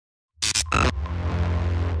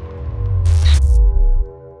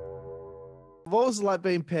what was it like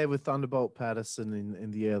being paired with Thunderbolt Patterson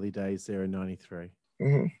in the early days there in '93?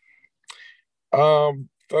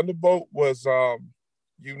 Thunderbolt was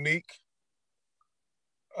unique,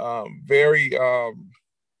 very.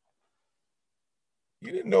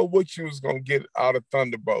 You didn't know what you was gonna get out of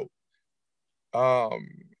Thunderbolt,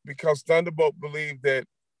 because Thunderbolt believed that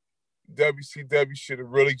WCW should have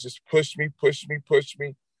really just pushed me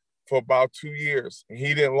for about 2 years, and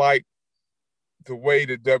he didn't like the way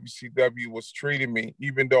that WCW was treating me,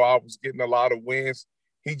 even though I was getting a lot of wins.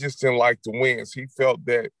 He just didn't like the wins. He felt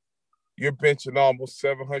that you're benching almost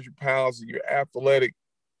 700 pounds and you're athletic.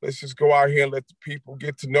 Let's just go out here and let the people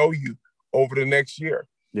get to know you over the next year.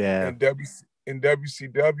 Yeah. And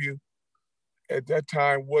WCW at that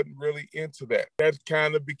time wasn't really into that. That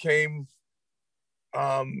kind of became,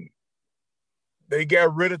 they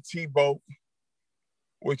got rid of T-Boat,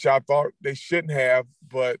 which I thought they shouldn't have,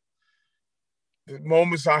 but the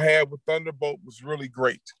moments I had with Thunderbolt was really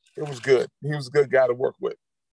great. It was good. He was a good guy to work with.